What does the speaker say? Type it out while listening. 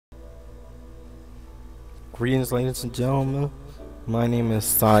Greetings, ladies and gentlemen. My name is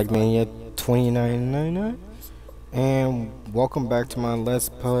SonicMania2099, and welcome back to my Let's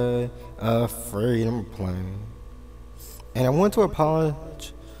Play of Freedom Plane. And I want to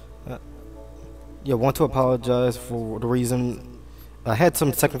apologize. Want to apologize for the reason I had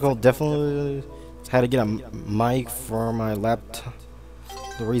some technical. Definitely had to get a mic for my laptop.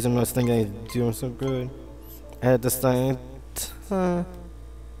 The reason I was thinking I was doing so good. At the same time.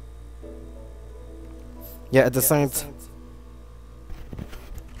 Yeah, at the same time,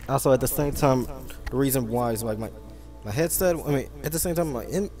 also at the same time, the reason why is like my headset. I mean, at the same time,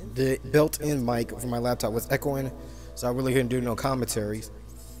 the built-in mic for my laptop was echoing, so I really couldn't do no commentaries.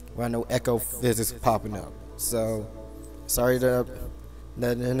 Well, no echo physics popping up. So sorry that I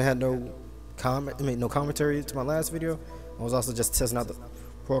didn't have no no commentary to my last video. I was also just testing out the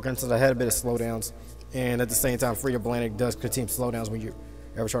program, so I had a bit of slowdowns, and at the same time, Freedom Plane does contain slowdowns when you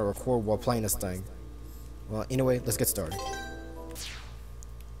ever try to record while playing this thing. Well, anyway, let's get started.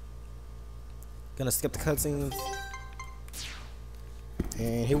 Gonna skip the cutscenes.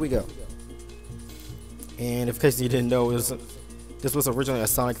 And here we go. And in case you didn't know, this was originally a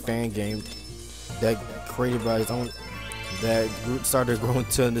Sonic fan game that created by his own, that started growing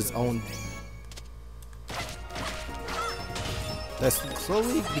to his own, that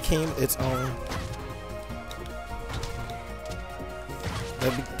slowly became its own,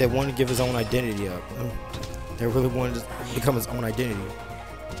 that wanted to give his own identity up. They really wanted to become his own identity.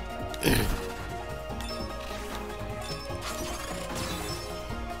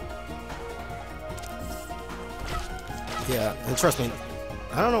 Yeah, and trust me,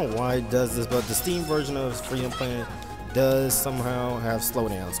 I don't know why it does this, but the Steam version of Freedom Plane does somehow have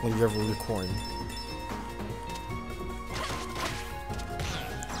slowdowns when you're ever recording.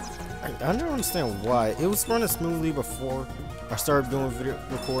 I don't understand why. It was running smoothly before I started doing video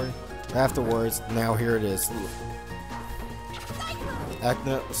recording. Afterwards, now here it is.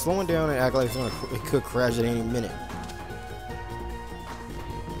 Slowing down and acting like it could crash at any minute.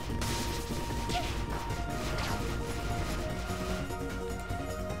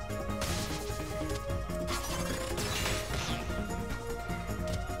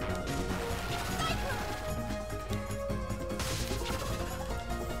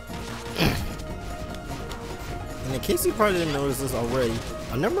 And in case you probably didn't notice this already,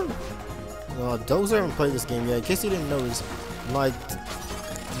 I remember those who haven't played this game yet, in case you didn't notice, like,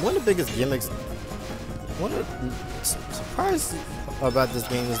 one of the biggest gimmicks, one of the surprise about this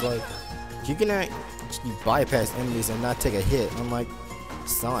game is like, you can actually bypass enemies and not take a hit. I'm like,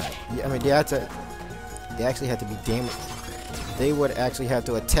 Sonic. Yeah, I mean, they actually have to be damaged. They would actually have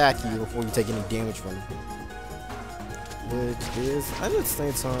to attack you before you take any damage from them. Which is, at the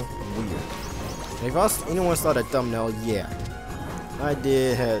same time, weird. And if anyone saw that thumbnail, yeah, I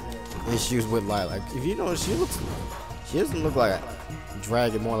did have issues with Lilac. If you know, she doesn't look like a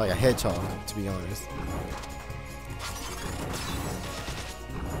dragon, more like a hedgehog, to be honest.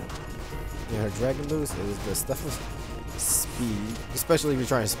 Yeah, her dragon loose is the stuff with speed, especially if you're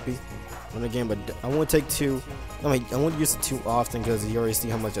trying to speed on the game. But I won't take two. I mean, I won't use it too often because you already see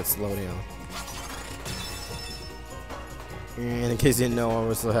how much it slow down. And in case you didn't know, I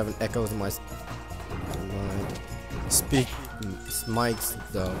was still having echoes in my mics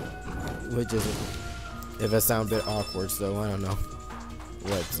though, which is, if it sounds a bit awkward, so I don't know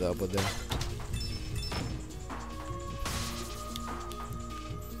what's up with that.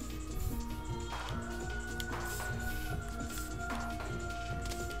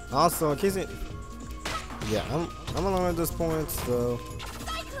 Also, in case yeah, I'm alone at this point, so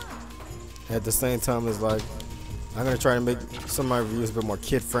at the same time, it's like I'm gonna try to make some of my reviews a bit more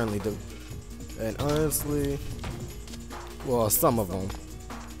kid friendly, and honestly, well, some of them.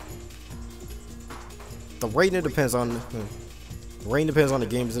 The rating depends on the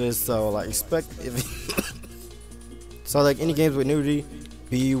games it is. So like expect if so like any games with nudity,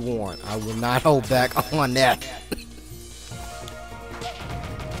 be warned. I will not hold back on that.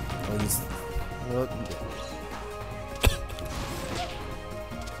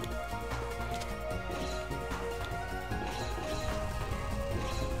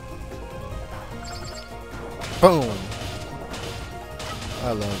 Boom.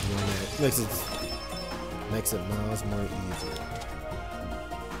 I love doing that. Makes it miles more easier.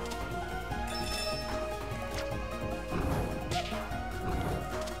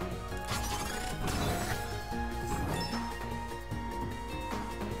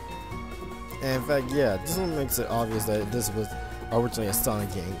 And in fact, yeah, this one makes it obvious that this was originally a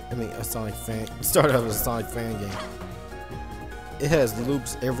Sonic game. I mean, a Sonic fan. It started out as a Sonic fan game. It has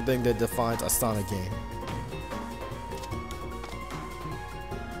loops, everything that defines a Sonic game.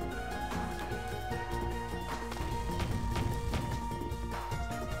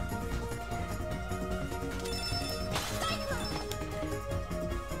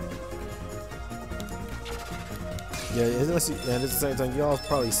 Yeah, and at the same time, y'all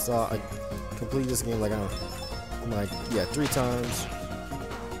probably saw I complete this game like yeah, 3 times.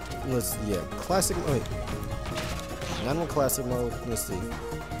 Classic mode. Not in classic mode. Let's see.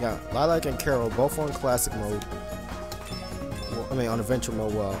 Yeah, Lilac and Carol both on classic mode. Well, I mean on adventure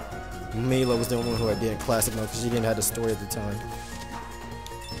mode. Well, Mila was the only one who I did in classic mode because she didn't have the story at the time.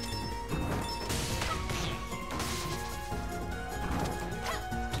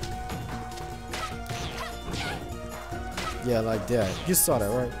 Yeah, like that. You saw that,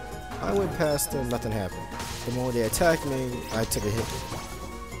 right? I went past them, nothing happened. The moment they attacked me, I took a hit.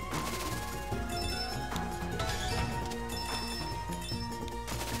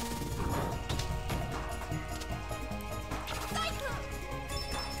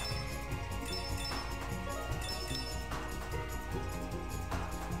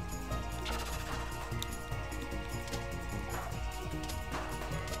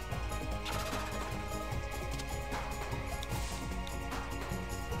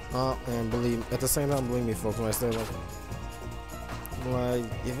 And believe at the same time, believe me, folks, when I say like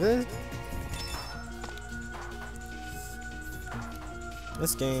if it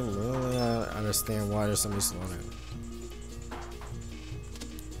this game really, I understand why there's so many slow down.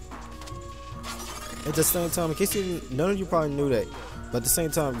 At the same time, in case none of you probably knew that, but at the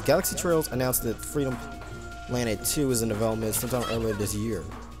same time, Galaxy Trails announced that Freedom Planet 2 is in development sometime earlier this year.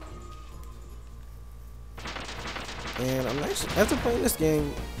 And I'm actually, after playing this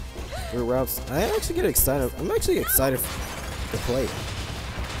game through routes, I actually get excited. I'm actually excited to play it.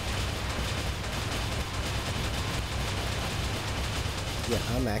 Yeah,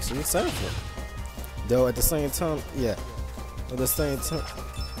 I'm actually excited for it. Though at the same time, yeah, at the same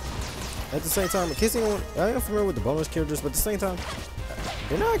time, in case anyone, I am familiar with the bonus characters, but at the same time,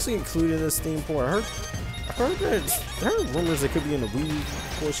 they're not actually included in this Steam port. I heard rumors it could be in the Wii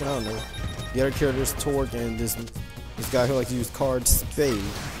portion. I don't know. The other characters, Torque, and this guy who likes to use cards, Spade.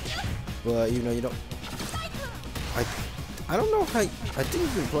 But you know, you don't. I don't know how. I think you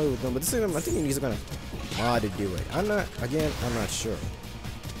can play with them, but at the same time, I think he needs a kind of mod to do it. I'm not sure.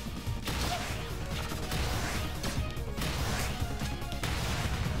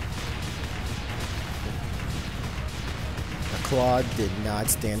 Claude did not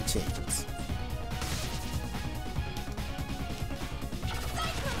stand a chance.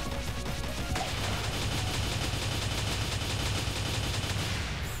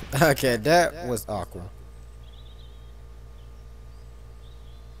 Okay, that was awkward.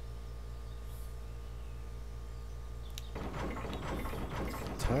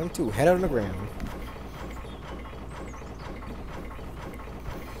 Time to head on the ground.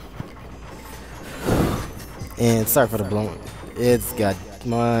 And sorry for the blowing. It's been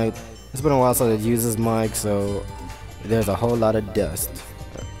a while since I used this mic, so there's a whole lot of dust.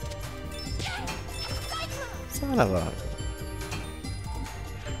 Son of a.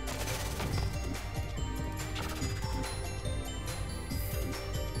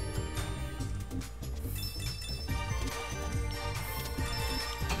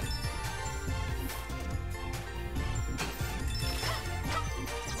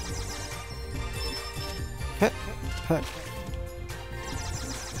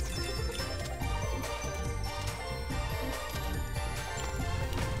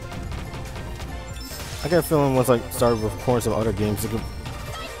 I got a feeling once I start recording some other games, it's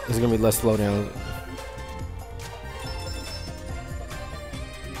gonna be less slowdown.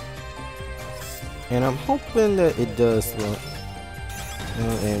 And I'm hoping that it does slow.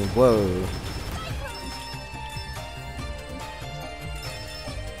 And whoa.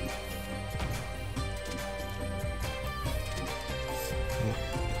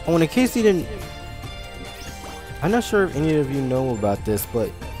 Oh, and in case you didn't, I'm not sure if any of you know about this, but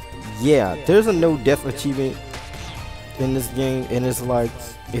yeah, there's a no death achievement in this game, and it's like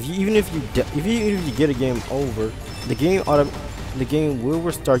even if you get a game over, the game will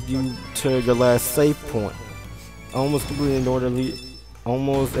restart you to your last save point, almost completely ignore the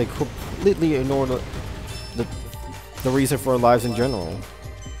reason for our lives in general.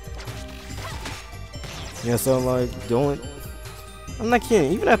 Yeah, so like I'm not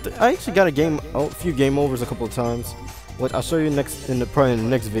kidding. Even after I actually got a few game overs a couple of times, which I'll show you probably in the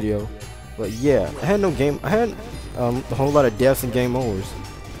next video. But yeah, I had a whole lot of deaths and game overs.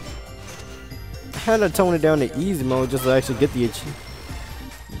 I had to tone it down to easy mode just to actually get the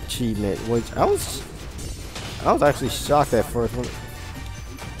achievement, which I was actually shocked at first when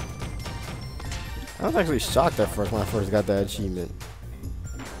I first got that achievement.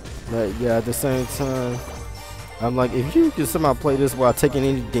 But yeah, at the same time, I'm like, if you can somehow play this without taking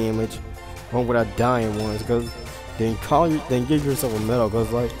any damage or without dying once, because then give yourself a medal,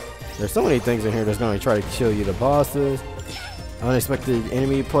 because like There's so many things in here that's gonna try to kill you. The bosses, unexpected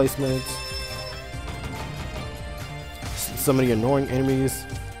enemy placements, so many annoying enemies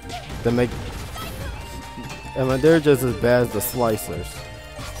that make. I mean, they're just as bad as the slicers.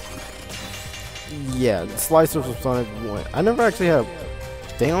 Yeah, the slicers from Sonic 1. I never actually have.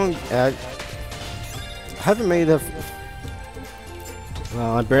 They don't act. I haven't made that.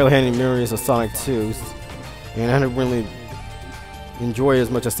 Well, I barely had any memories of Sonic 2, and I didn't really enjoy it as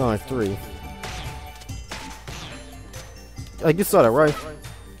much as Sonic 3. Like, you saw that, right?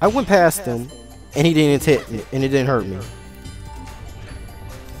 I went past him, and he didn't hit me, and it didn't hurt me.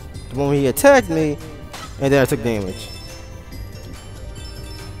 The moment he attacked me, and then I took damage.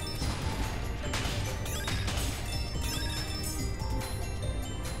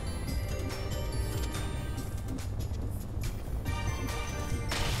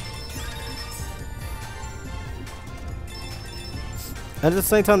 At the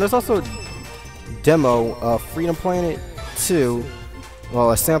same time, there's also a demo of Freedom Planet 2, well,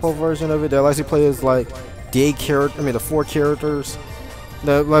 a sample version of it that lets you play as like the the 4 characters.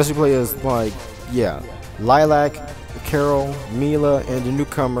 That lets you play as like, yeah, Lilac, Carol, Mila, and the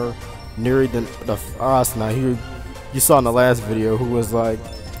newcomer Neri the Asna, who you saw in the last video, who was like,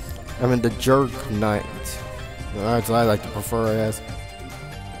 the Jerk Knight. That's what I like to prefer as.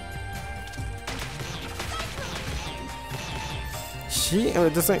 She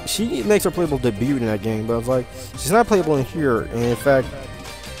makes her playable debut in that game, but it's like she's not playable in here. And in fact,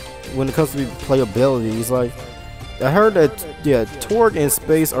 when it comes to playability, it's like I heard that Torg and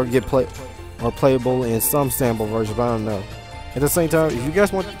Space are playable in some sample versions, but I don't know. At the same time, if you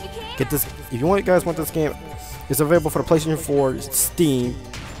guys want this game, it's available for the PlayStation 4, Steam.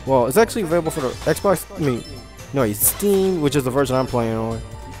 Well, it's actually available for the Xbox. It's Steam, which is the version I'm playing on.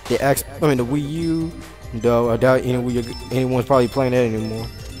 The Wii U. Though I doubt anyone's probably playing that anymore,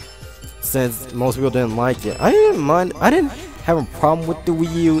 since most people didn't like it. I didn't mind. I didn't have a problem with the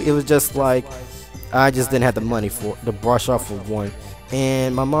Wii U. It was just like I just didn't have the money to brush off for one.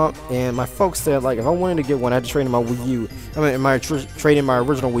 And my mom and my folks said like if I wanted to get one, I had to trade in my Wii U. Trade in my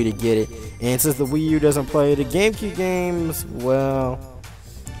original Wii to get it. And since the Wii U doesn't play the GameCube games, well,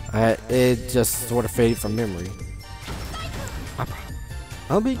 it just sort of faded from memory.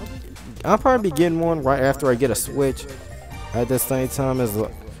 I'll probably be getting one right after I get a Switch at the same time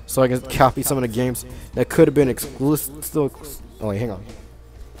so I can copy some of the games that could have been exclusive. Oh wait, hang on.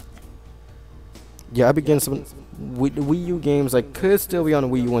 Yeah, I'll be getting some Wii U games that could still be on the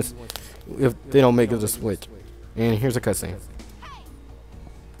Wii U once if they don't make it to Switch. And here's a cutscene.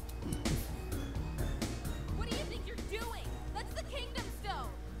 What do you think you're doing? That's the Kingdom Stone.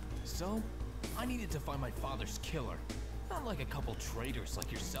 So, I needed to find my father's killer. Not like a couple traitors like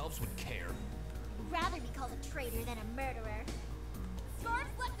yourselves would care. Rather be called a traitor than a murderer.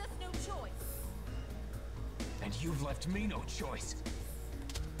 Scarf's left us no choice. And you've left me no choice.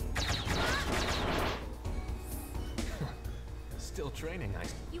 Still training,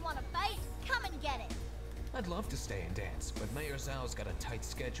 You want to fight? Come and get it. I'd love to stay and dance, but Mayor Zhao's got a tight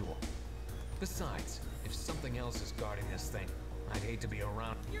schedule. Besides, if something else is guarding this thing, I'd hate to be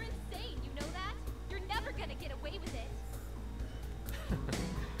around. You're insane, you know that? You're never gonna get away with it.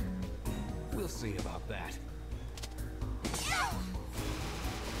 We'll see about that.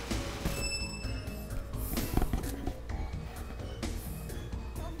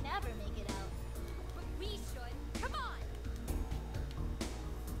 We'll never make it out. But we should. Come on!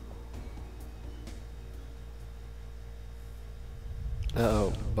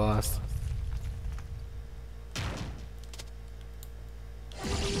 Uh-oh, boss.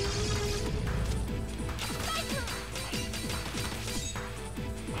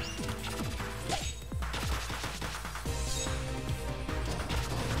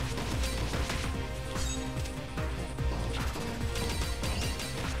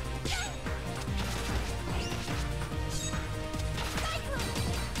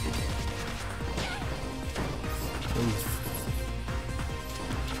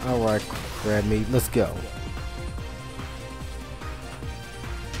 Alright, grab me. Let's go.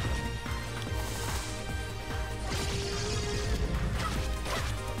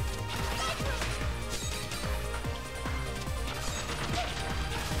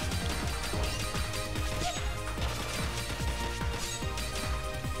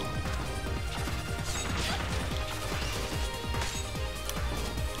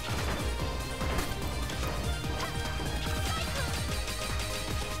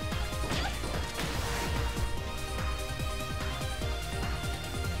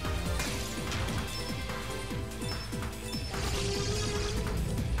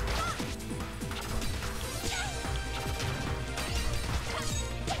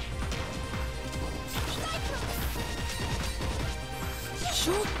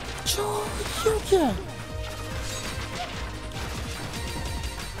 Yeah.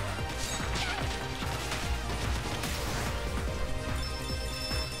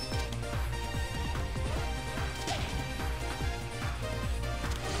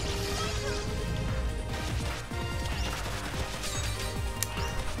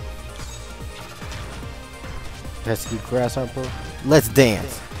 Pesky grasshopper. Let's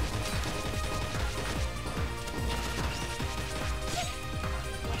dance.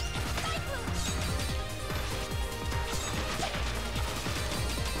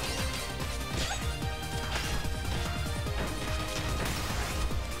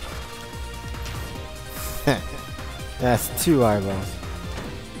 That's 2 eyeballs.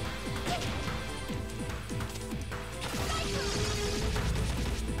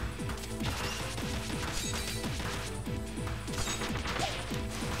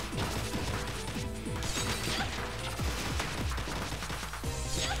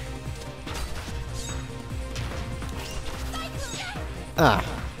 Ah,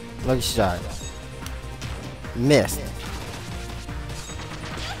 lucky shot. Missed.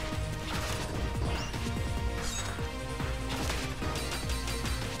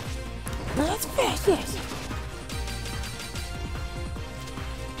 That's fast.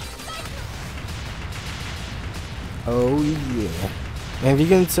 Oh yeah. And if you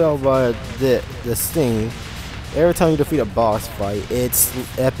can tell by the theme, every time you defeat a boss fight, it's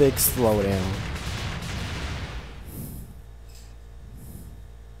epic slowdown.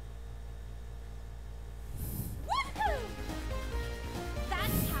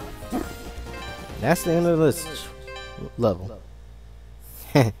 That's the end of this level.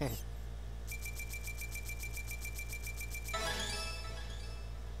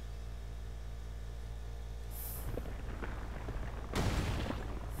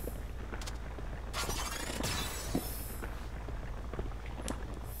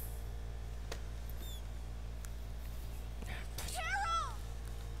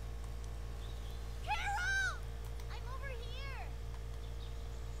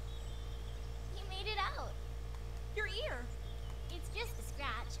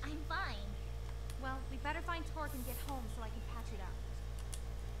 Better find Torque and get home so I can patch it up.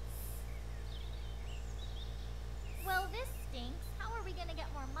 Well, this stinks. How are we gonna get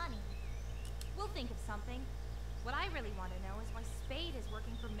more money? We'll think of something. What I really want to know is why Spade is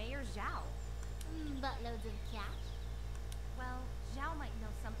working for Mayor Zhao. Buttloads of cash. Well, Zhao might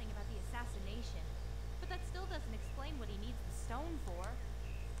know something about the assassination, but that still doesn't explain what he needs the stone for.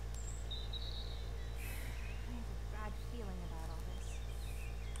 I have a bad feeling about all this.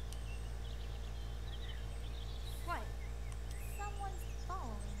 What? Someone's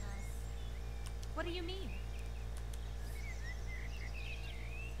following us. What do you mean?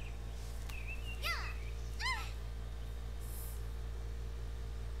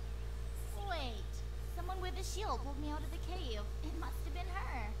 Wait, someone with a shield pulled me out of the cave. It must have been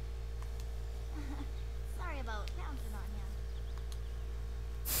her. Sorry about pouncing on you.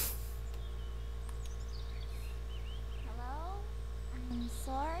 Hello? I'm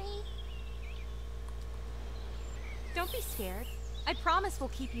sorry. Don't be scared. I promise we'll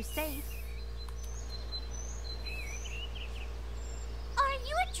keep you safe. Are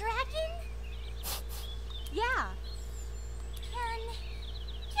you a dragon? Yeah.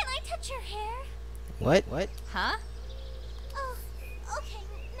 Can I touch your hair? What? Huh? Oh, okay,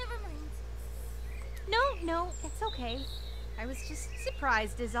 never mind. No, it's okay. I was just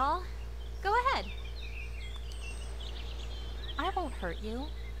surprised is all. Go ahead. I won't hurt you.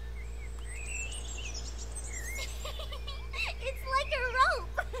 It's like a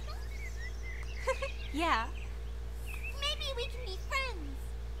rope. Yeah. Maybe we can be friends.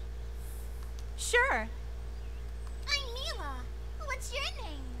 Sure. I'm Mila. What's your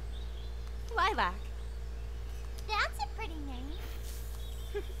name? Lilac. That's a pretty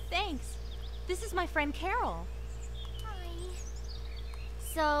name. Thanks. This is my friend Carol. Hi.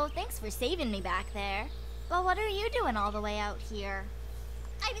 So, thanks for saving me back there. But what are you doing all the way out here?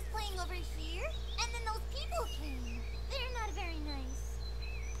 I was playing over here, and then those people came. They're not very nice.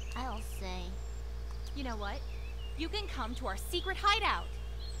 I'll say. You know what? You can come to our secret hideout.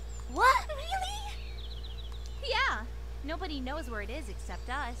 What? Really? Yeah. Nobody knows where it is except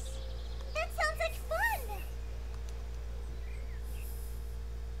us. That sounds like fun!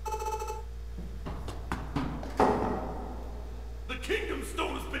 The Kingdom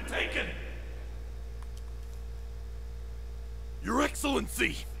Stone has been taken! Your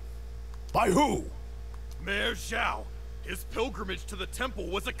Excellency! By who? Mayor Zhao. His pilgrimage to the temple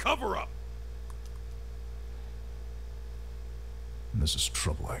was a cover-up. This is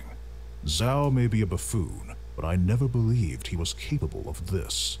troubling. Zhao may be a buffoon, but I never believed he was capable of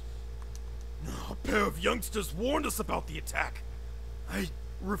this. A pair of youngsters warned us about the attack. I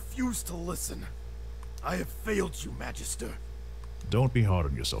refuse to listen. I have failed you, Magister. Don't be hard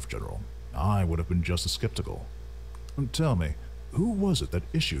on yourself, General. I would have been just as skeptical. And tell me, who was it that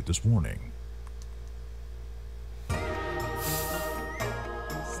issued this warning?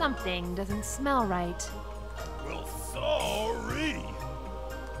 Something doesn't smell right. Well, sorry.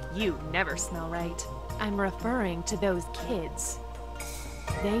 You never smell right. I'm referring to those kids.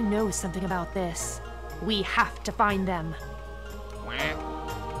 They know something about this. We have to find them.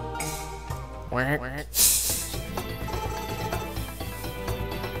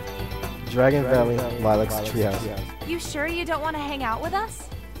 Dragon Valley, Lilac's treehouse. You sure you don't want to hang out with us?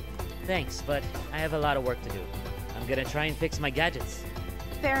 Thanks, but I have a lot of work to do. I'm gonna try and fix my gadgets.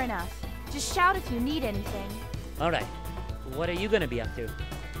 Fair enough. Just shout if you need anything. Alright, what are you gonna be up to?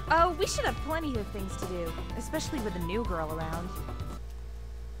 Oh, we should have plenty of things to do, especially with a new girl around.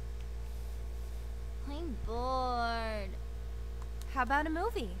 I'm bored. How about a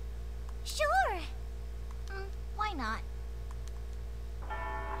movie? Sure. Why not?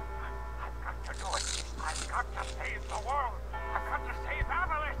 I've got to do it. I've got to save the world. I've got to save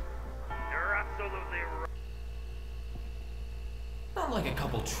Amelie. You're absolutely right. Not like a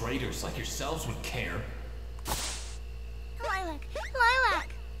couple traitors like yourselves would care. Lilac! Lilac!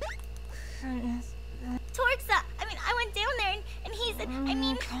 Torque's up. I went down there and he's...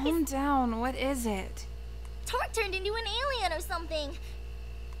 Calm down. What is it? Torque turned into an alien or something.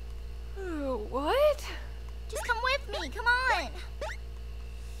 What? Just come with me. Come on.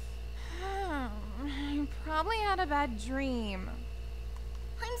 I probably had a bad dream.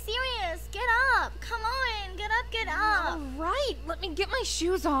 I'm serious. Get up. Come on. Get up. Get up. All right. Let me get my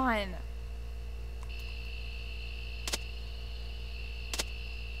shoes on.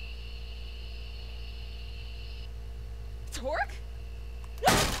 Torque?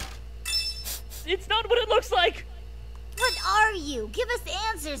 It's not what it looks like! What are you? Give us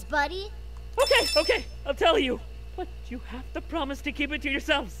answers, buddy. Okay, I'll tell you. But you have to promise to keep it to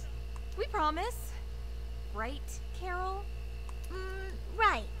yourselves. We promise. Right, Carol?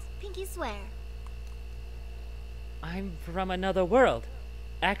 Right. Pinky swear. I'm from another world.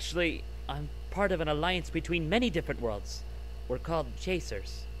 Actually, I'm part of an alliance between many different worlds. We're called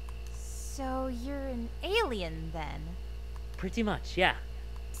Chasers. So you're an alien then? Pretty much, yeah.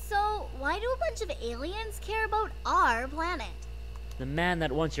 So, why do a bunch of aliens care about our planet? The man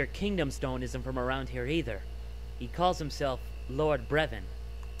that wants your kingdom stone isn't from around here either. He calls himself Lord Brevin.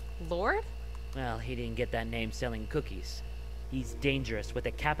 Lord? Well, he didn't get that name selling cookies. He's dangerous with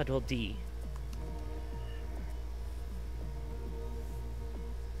a capital D.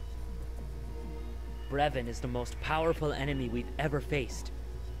 Brevin is the most powerful enemy we've ever faced.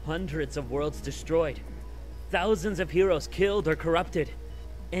 Hundreds of worlds destroyed. Thousands of heroes killed or corrupted.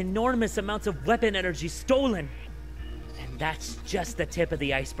 Enormous amounts of weapon energy stolen. And that's just the tip of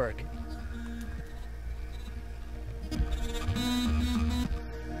the iceberg.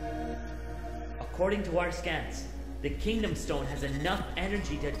 According to our scans, the Kingdom Stone has enough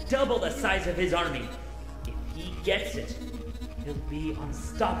energy to double the size of his army. If he gets it, he'll be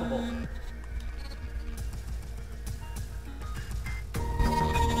unstoppable.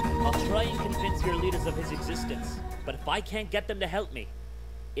 I'll try and convince your leaders of his existence, but if I can't get them to help me,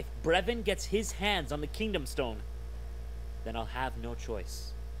 if Brevin gets his hands on the Kingdom Stone, then I'll have no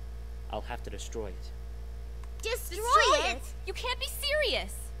choice. I'll have to destroy it. Destroy it? You can't be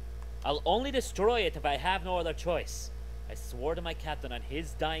serious! I'll only destroy it if I have no other choice. I swore to my captain on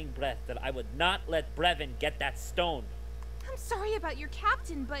his dying breath that I would not let Brevin get that stone. I'm sorry about your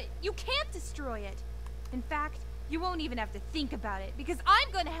captain, but you can't destroy it. In fact, you won't even have to think about it, because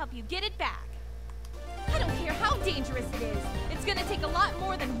I'm going to help you get it back. I don't care how dangerous it is. It's going to take a lot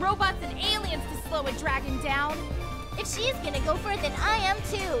more than robots and aliens to slow a dragon down. If she's gonna go for it, then I am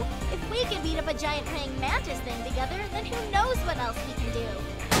too. If we can beat up a giant praying mantis thing together, then who knows what else we can do.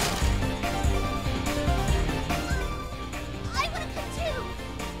 I wanna come too!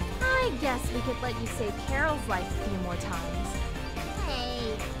 I guess we could let you save Carol's life a few more times.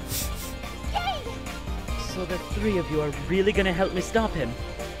 Hey. Yay! So the three of you are really gonna help me stop him?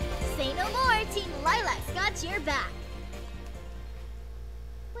 Say no more, Team Lilac's got your back.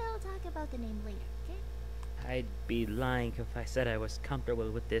 We'll talk about the name later, okay? I'd be lying if I said I was comfortable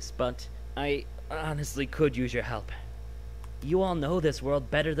with this, but I honestly could use your help. You all know this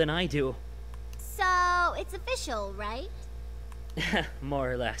world better than I do. So, it's official, right?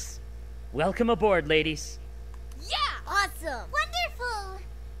 More or less. Welcome aboard, ladies. Yeah! Awesome! Wonderful!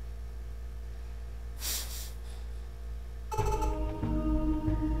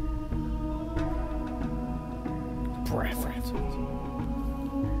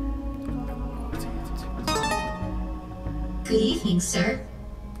 Good evening, sir.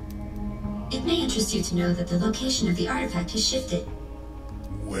 It may interest you to know that the location of the artifact has shifted.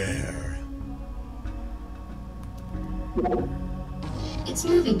 Where? It's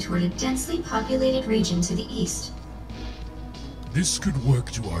moving toward a densely populated region to the east. This could work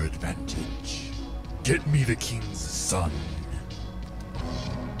to our advantage. Get me the king's son.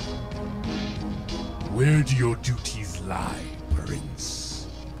 Where do your duties lie, Prince?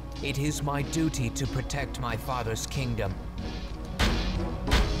 It is my duty to protect my father's kingdom.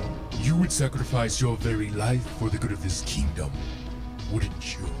 You would sacrifice your very life for the good of this kingdom,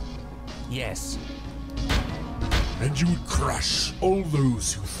 wouldn't you? Yes. And you would crush all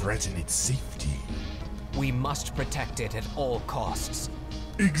those who threaten its safety. We must protect it at all costs.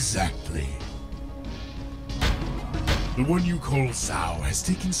 Exactly. The one you call Zhao has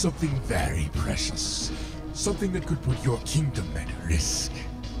taken something very precious. Something that could put your kingdom at risk.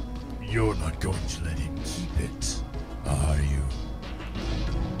 You're not going to let him keep it, are you?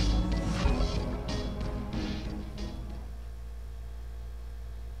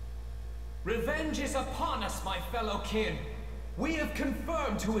 Revenge is upon us, my fellow kin. We have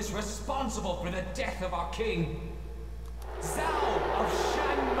confirmed who is responsible for the death of our king. Zhao of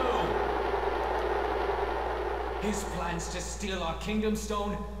Shangmu. His plans to steal our kingdom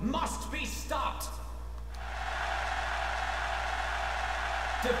stone must be stopped.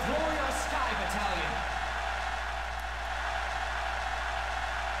 Deploy our Sky Battalion.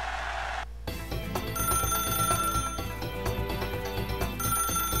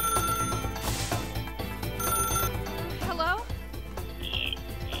 Hello?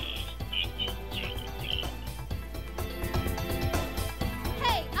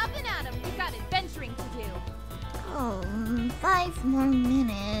 Hey, up and at 'em. We've got adventuring to do. Oh, 5 more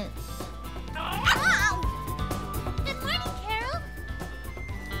minutes. Ow! Good morning, Carol.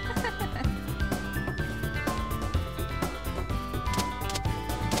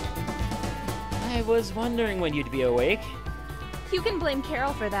 I was wondering when you'd be awake. You can blame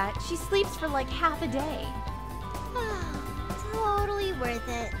Carol for that. She sleeps for like half a day. Totally worth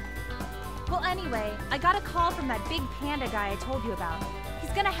it. Well, anyway, I got a call from that big panda guy I told you about.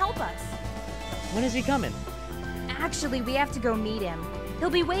 He's gonna help us. When is he coming? Actually, we have to go meet him. He'll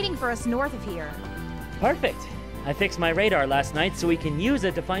be waiting for us north of here. Perfect. I fixed my radar last night so we can use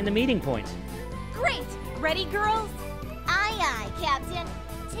it to find the meeting point. Great! Ready, girls? Aye, aye, Captain.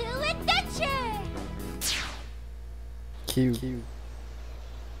 To adventure! Cute.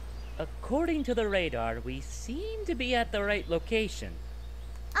 According to the radar, we seem to be at the right location.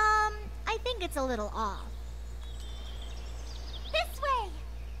 I think it's a little off. This way!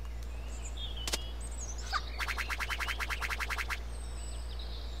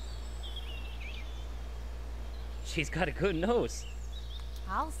 She's got a good nose.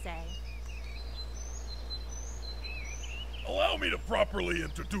 I'll say. Allow me to properly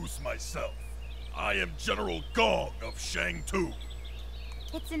introduce myself. I am General Gong of Shangtu.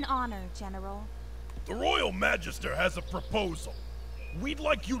 It's an honor, General. The Royal Magister has a proposal. We'd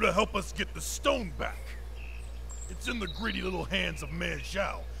like you to help us get the stone back. It's in the greedy little hands of Man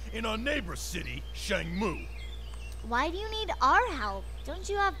Zhao in our neighbor city, Shangmu. Why do you need our help? Don't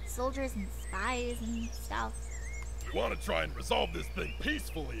you have soldiers and spies and stuff? We want to try and resolve this thing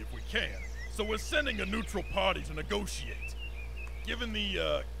peacefully if we can, so we're sending a neutral party to negotiate. Given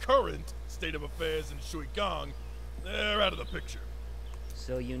the current state of affairs in Shuigang, they're out of the picture.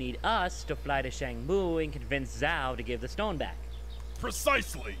 So you need us to fly to Shangmu and convince Zhao to give the stone back.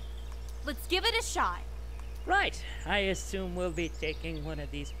 Precisely. Let's give it a shot. Right. I assume we'll be taking one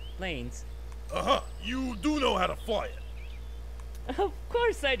of these planes. Uh-huh. You do know how to fly it. Of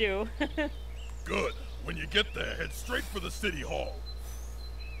course I do. Good. When you get there, head straight for the city hall.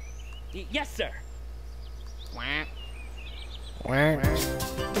 Yes, sir. Quack.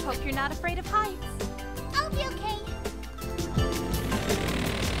 Hope you're not afraid of heights. I'll be okay.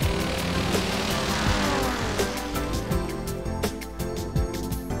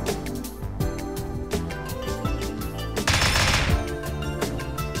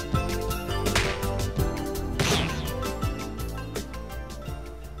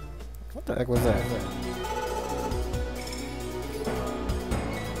 What the heck was that?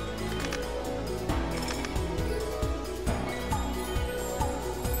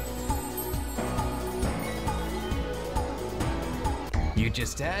 You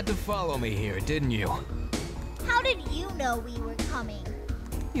just had to follow me here, didn't you? How did you know we were coming?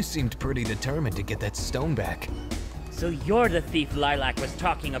 You seemed pretty determined to get that stone back. So you're the thief Lilac was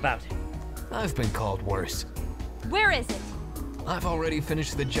talking about. I've been called worse. Where is it? I've already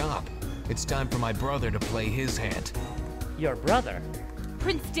finished the job. It's time for my brother to play his hand. Your brother?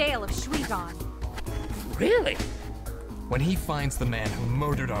 Prince Dale of Shuigang. Really? When he finds the man who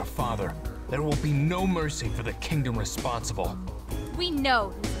murdered our father, there will be no mercy for the kingdom responsible. We know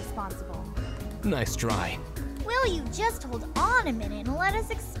who's responsible. Nice try. Will you just hold on a minute and let us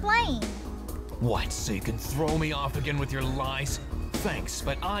explain? What, so you can throw me off again with your lies? Thanks,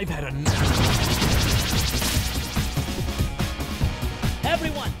 but I've had enough.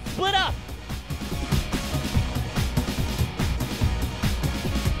 Everyone, split up!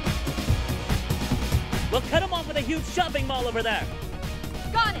 We'll cut him off with a huge shopping mall over there.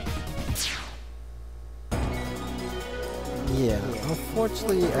 Got it! Yeah,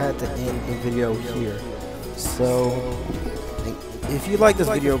 unfortunately I had to end the video here. So, if you like this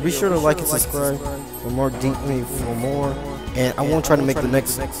video, be sure to like and subscribe for more and I won't try to make the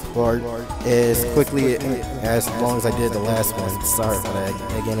next part as quickly as long as I did the last one. Sorry for that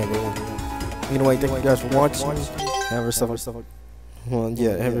again, everyone. Anyway, thank you guys for watching. Have yourself a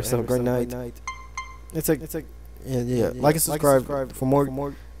great night. Like and subscribe for more. Like me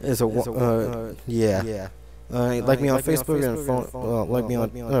on Facebook and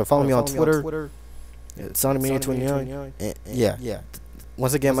follow me on Twitter. SonicMania2099.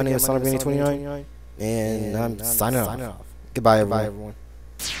 Once again, my name is SonicMania2099, and I'm signing off. Goodbye, everyone.